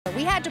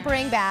we had to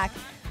bring back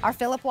our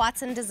Phillip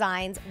Watson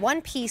Designs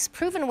one-piece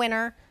proven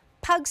winner,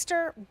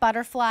 Pugster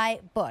Butterfly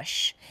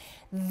Bush.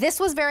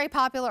 This was very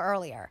popular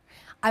earlier.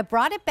 I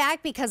brought it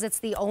back because it's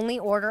the only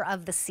order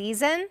of the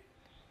season,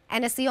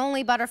 and it's the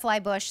only butterfly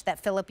bush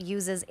that Phillip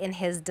uses in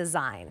his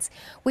designs.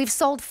 We've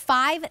sold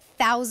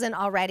 5,000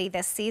 already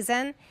this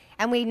season,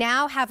 and we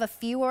now have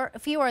fewer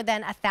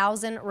than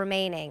 1,000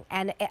 remaining.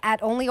 And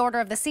at only order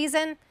of the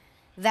season,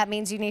 that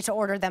means you need to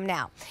order them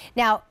now.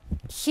 Now,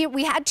 here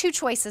we had two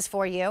choices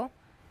for you.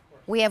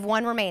 We have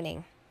one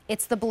remaining.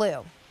 It's the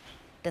blue.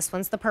 This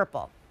one's the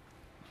purple.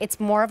 It's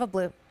more of a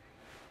blue.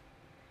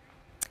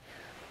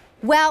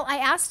 Well,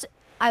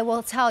 I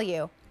will tell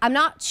you, I'm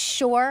not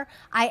sure.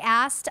 I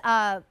asked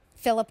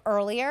Phillip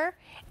earlier,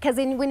 because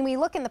when we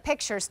look in the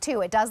pictures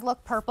too, it does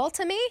look purple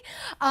to me.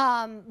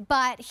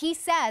 But he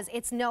says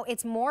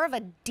it's more of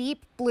a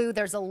deep blue.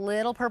 There's a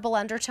little purple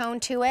undertone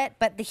to it,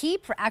 but he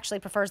actually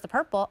prefers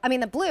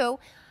the blue,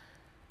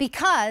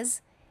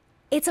 because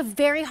it's a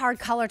very hard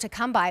color to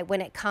come by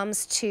when it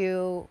comes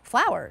to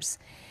flowers.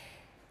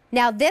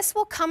 Now, this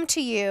will come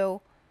to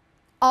you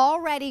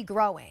already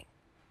growing.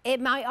 It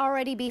might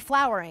already be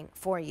flowering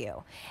for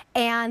you.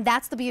 And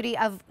that's the beauty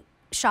of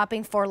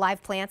shopping for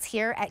live plants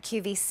here at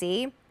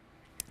QVC.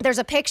 There's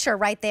a picture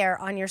right there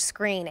on your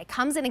screen. It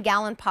comes in a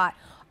gallon pot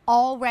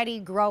already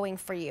growing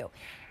for you.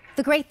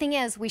 The great thing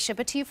is we ship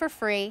it to you for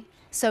free,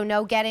 so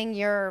no getting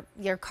your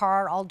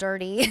car all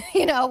dirty,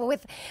 you know,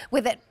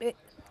 with it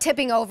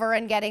tipping over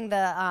and getting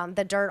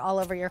the dirt all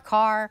over your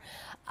car.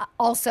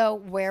 Also,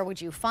 where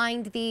would you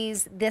find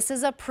these? This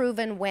is a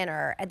proven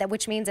winner,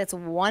 which means it's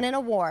won an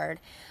award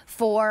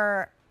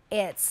for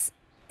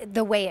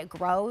the way it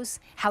grows,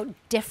 how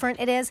different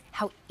it is,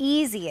 how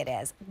easy it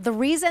is. The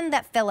reason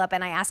that Phillip,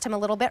 and I asked him a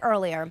little bit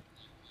earlier,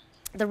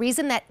 the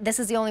reason that this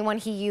is the only one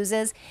he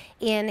uses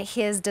in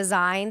his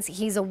designs,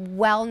 he's a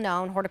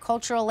well-known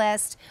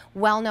horticulturalist,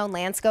 well-known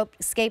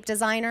landscape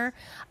designer,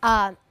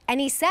 and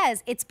he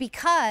says it's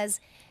because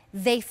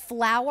they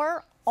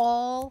flower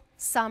all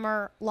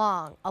summer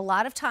long. A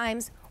lot of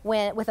times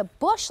with a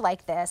bush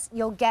like this,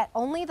 you'll get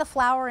only the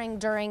flowering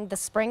during the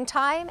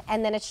springtime,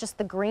 and then it's just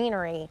the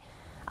greenery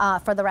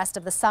for the rest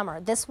of the summer.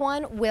 This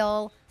one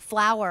will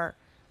flower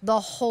the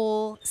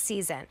whole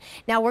season.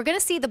 Now we're gonna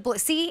see the blue.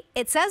 See,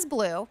 it says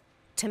blue.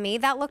 To me,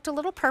 that looked a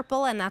little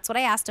purple, and that's what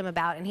I asked him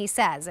about, and he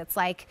says it's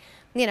like,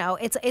 you know,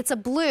 it's a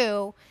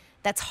blue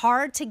that's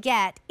hard to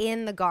get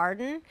in the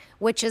garden,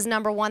 which is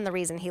number one, the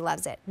reason he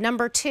loves it.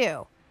 Number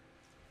two,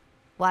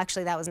 well,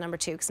 actually, that was number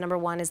two, because number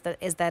one is that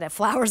it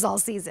flowers all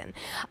season.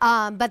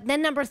 But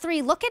then number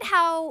three, look at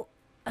how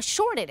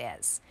short it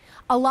is.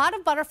 A lot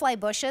of butterfly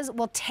bushes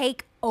will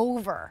take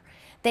over.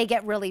 They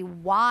get really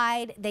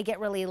wide, they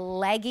get really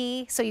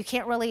leggy, so you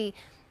can't really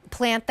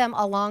plant them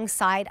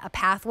alongside a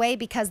pathway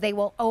because they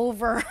will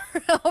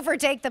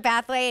overtake the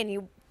pathway,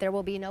 and there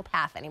will be no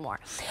path anymore.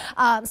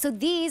 So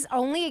these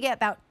only get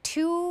about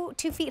 2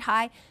 feet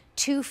high,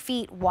 2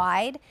 feet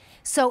wide.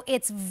 So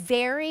it's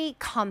very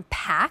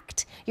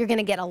compact. You're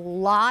gonna get a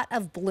lot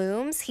of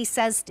blooms. He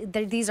says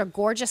these are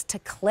gorgeous to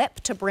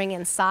clip, to bring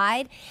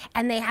inside,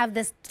 and they have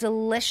this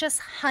delicious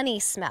honey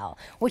smell,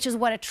 which is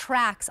what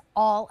attracts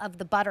all of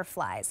the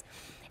butterflies.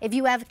 If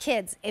you have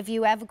kids, if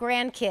you have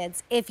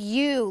grandkids, if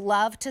you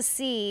love to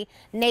see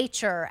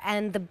nature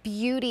and the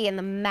beauty and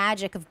the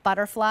magic of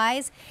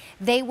butterflies,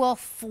 they will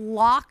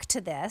flock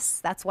to this.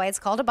 That's why it's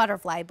called a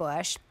butterfly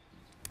bush.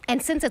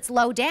 And since it's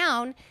low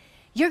down,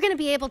 you're going to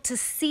be able to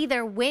see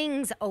their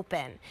wings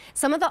open.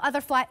 Some of the other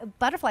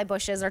butterfly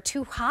bushes are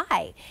too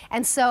high,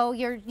 and so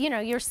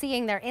you're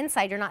seeing their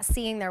inside. You're not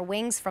seeing their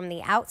wings from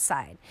the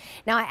outside.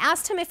 Now, I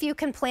asked him if you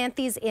can plant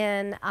these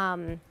in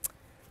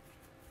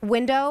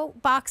window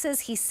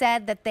boxes. He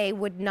said that they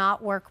would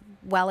not work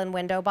well in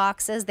window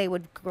boxes. They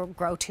would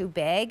grow too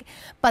big,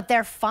 but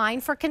they're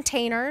fine for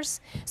containers.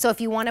 So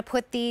if you want to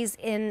put these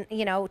in,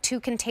 you know,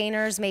 2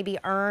 containers, maybe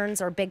urns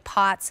or big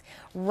pots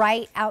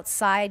right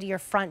outside your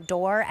front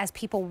door, as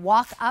people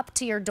walk up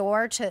to your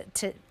door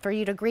for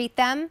you to greet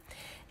them,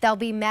 they'll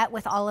be met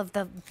with all of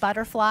the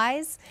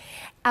butterflies.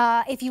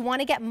 If you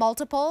want to get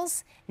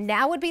multiples,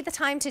 now would be the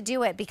time to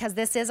do it, because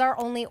this is our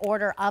only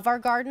order of our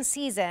garden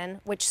season,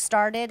 which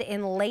started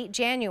in late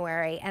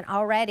January, and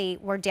already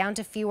we're down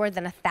to fewer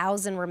than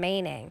 1,000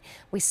 remaining.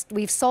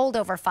 We've sold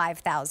over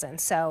 5,000,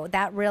 so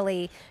that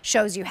really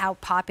shows you how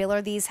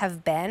popular these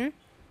have been.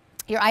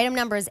 Your item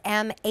number is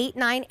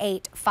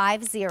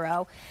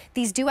M89850.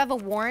 These do have a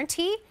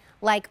warranty,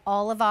 like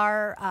all of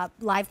our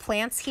live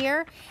plants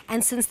here.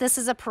 And since this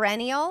is a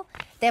perennial,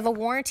 they have a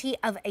warranty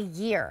of a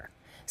year.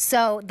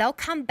 So they'll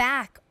come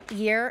back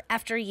year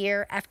after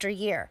year after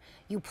year.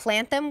 You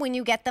plant them when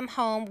you get them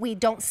home. We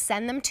don't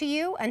send them to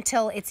you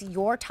until it's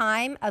your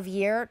time of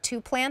year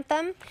to plant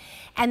them.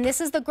 And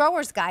this is the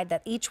grower's guide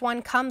that each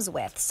one comes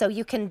with. So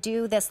you can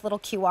do this little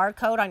QR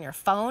code on your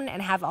phone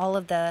and have all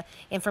of the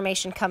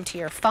information come to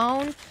your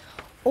phone,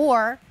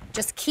 or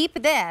just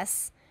keep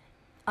this.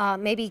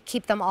 Maybe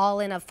keep them all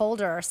in a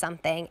folder or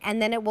something,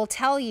 and then it will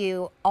tell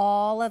you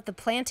all of the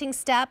planting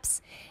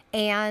steps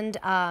and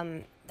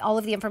all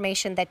of the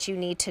information that you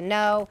need to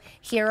know.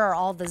 Here are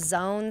all the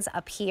zones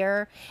up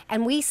here,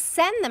 and we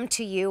send them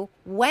to you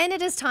when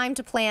it is time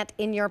to plant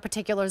in your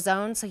particular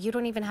zone, so you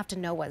don't even have to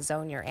know what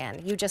zone you're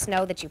in. You just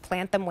know that you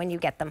plant them when you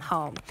get them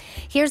home.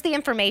 Here's the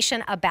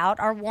information about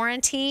our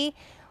warranty.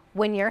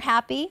 When you're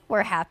happy,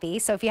 we're happy.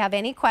 So if you have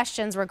any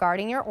questions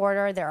regarding your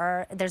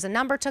order, there's a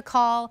number to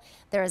call.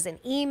 There is an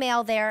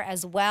email there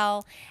as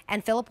well.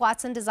 And Phillip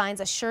Watson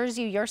Designs assures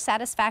you your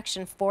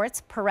satisfaction for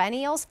its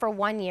perennials for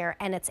 1 year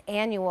and its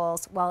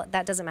annuals, well,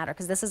 that doesn't matter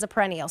because this is a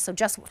perennial, so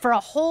just for a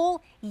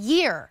whole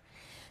year.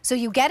 So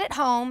you get it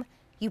home,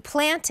 you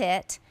plant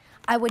it.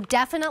 I would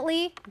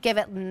definitely give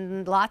it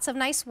lots of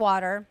nice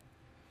water.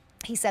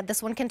 He said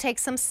this one can take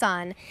some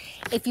sun.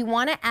 If you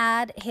want to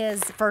add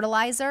his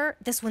fertilizer,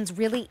 this one's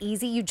really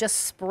easy. You just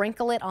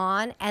sprinkle it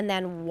on and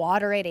then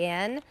water it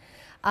in,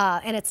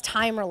 and it's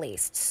time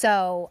released.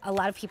 So a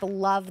lot of people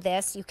love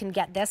this. You can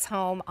get this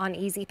home on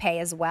Easy Pay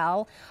as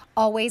well.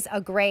 Always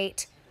a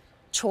great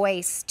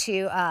choice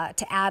to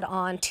add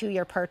on to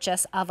your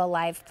purchase of a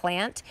live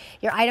plant.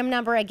 Your item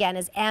number again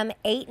is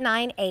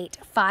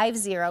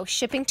M89850,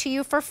 shipping to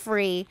you for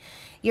free.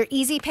 Your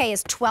Easy Pay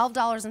is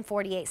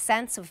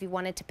 $12.48, so if you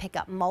wanted to pick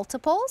up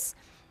multiples,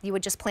 you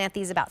would just plant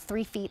these about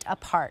 3 feet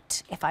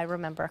apart, if I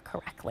remember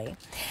correctly.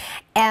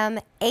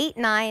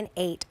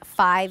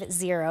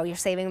 M89850, you're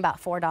saving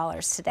about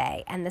 $4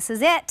 today, and this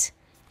is it.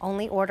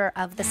 Only order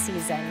of the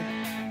season.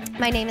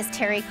 My name is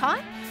Terry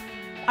Cott.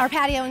 Our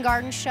patio and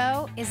garden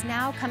show is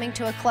now coming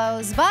to a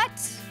close, but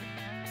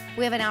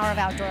we have an hour of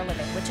outdoor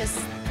living, which is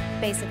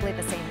basically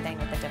the same thing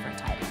with a different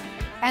title.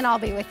 And I'll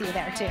be with you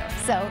there too.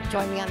 So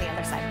join me on the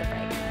other side of the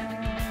break.